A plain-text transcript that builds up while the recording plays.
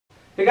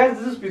Hey guys,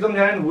 this is Pritam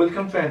Jha and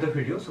welcome to another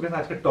video. So guys,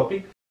 आज का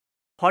topic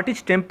what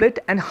is template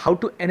and how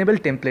to enable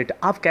template.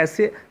 आप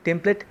कैसे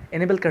template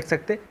enable कर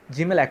सकते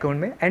Gmail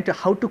account में, and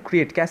how to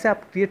create, कैसे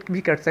आप create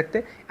भी कर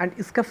सकते, एंड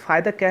इसका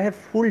फ़ायदा क्या है,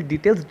 फुल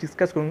डिटेल्स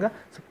डिस्कस करूँगा।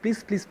 So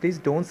please please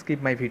please don't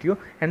skip my video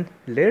and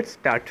let's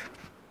start.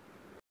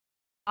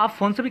 आप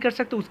फ़ोन से भी कर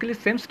सकते हो, उसके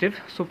लिए same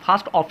step. So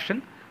first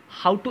option,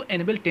 how to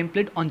enable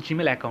template on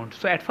Gmail account.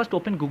 So at first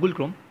open Google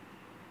Chrome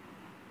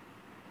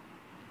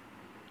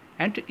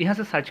and यहाँ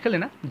से सर्च कर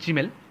लेना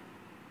जीमेल।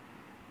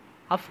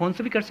 आप फ़ोन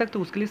से भी कर सकते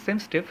हो, उसके लिए सेम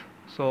स्टेप।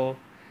 सो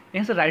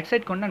यहाँ से राइट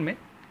साइड कॉर्नर में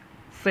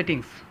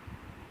सेटिंग्स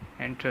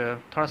एंड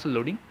थोड़ा सा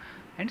loading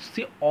and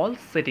see all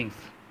settings.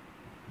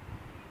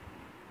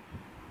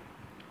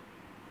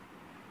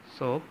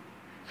 So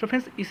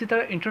friends, इसी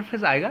तरह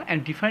इंटरफेस आएगा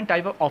and different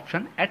type of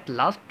option. At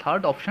last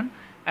third option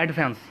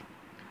advance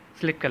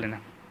select कर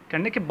लेना।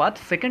 करने के बाद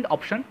सेकंड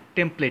ऑप्शन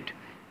टेम्पलेट,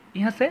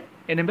 यहाँ से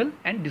एनेबल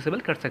एंड डिसेबल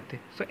कर सकते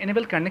हैं। सो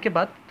एनेबल करने के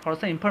बाद थोड़ा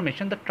सा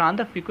information, the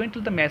transfer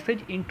frequently the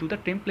message in to the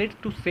template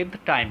to save the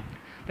time.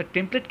 The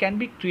template can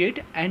be create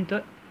and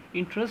the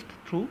interest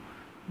through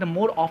the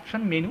more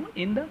option menu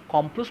in the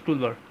compose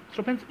toolbar.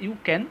 So friends, you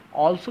can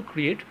also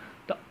create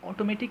the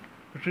automatic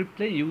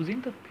replay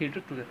using the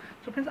filter टूलर।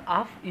 So friends,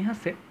 आप यहाँ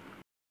से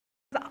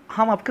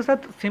हम आपके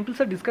साथ simple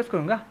सा discuss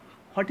करूँगा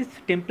what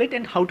is template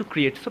and how to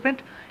create. So friend,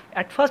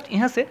 at first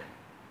यहाँ से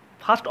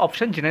फर्स्ट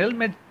ऑप्शन जनरल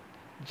में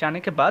जाने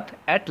के बाद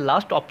at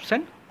last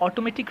option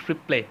automatic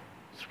replay.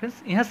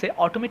 Friends, यहाँ से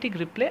ऑटोमेटिक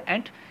रिप्ले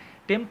एंड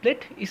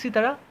टेम्पलेट। इसी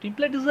तरह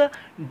टेम्पलेट इज़ अ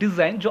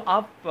डिज़ाइन जो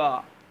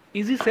आप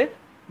इजी से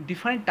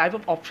डिफरेंट टाइप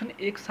ऑफ ऑप्शन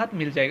एक साथ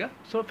मिल जाएगा।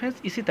 सो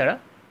फ्रेंड्स, इसी तरह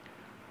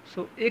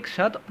एक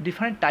साथ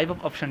different type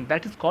of option,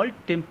 that is called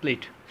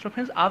template. So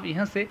friends, आप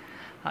यहाँ से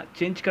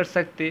चेंज कर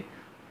सकते,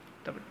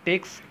 तब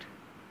text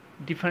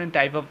different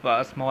type of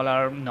small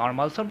और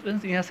नॉर्मल। सब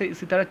फ्रेंड्स यहाँ से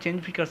इसी तरह चेंज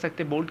भी कर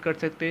सकते, बोल्ड कर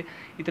सकते,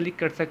 इटैलिक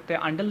कर सकते,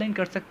 अंडरलाइन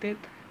कर सकते,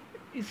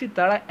 इसी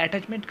तरह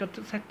अटैचमेंट कर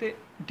सकते।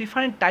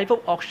 डिफरेंट टाइप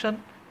ऑफ ऑप्शन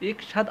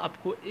एक साथ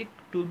आपको एक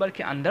टूलबार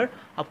के अंदर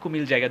आपको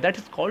मिल जाएगा, that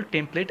is called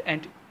template.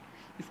 And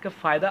इसका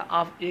फ़ायदा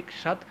आप एक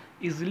साथ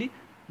easily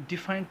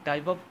different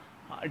type of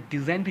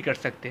design भी कर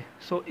सकते।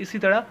 सो इसी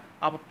तरह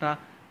आप अपना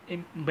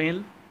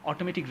मेल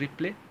ऑटोमेटिक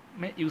रिप्ले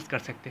में यूज़ कर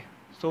सकते।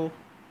 सो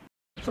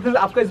फ्रेंड्स,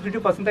 आपका इस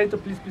वीडियो पसंद आई तो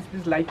प्लीज़ प्लीज़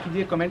प्लीज़ लाइक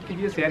कीजिए, कमेंट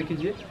कीजिए, शेयर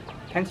कीजिए।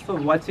 Thanks for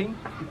watching,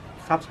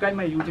 subscribe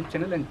my YouTube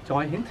channel and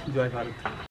जय हिंद, जय भारत।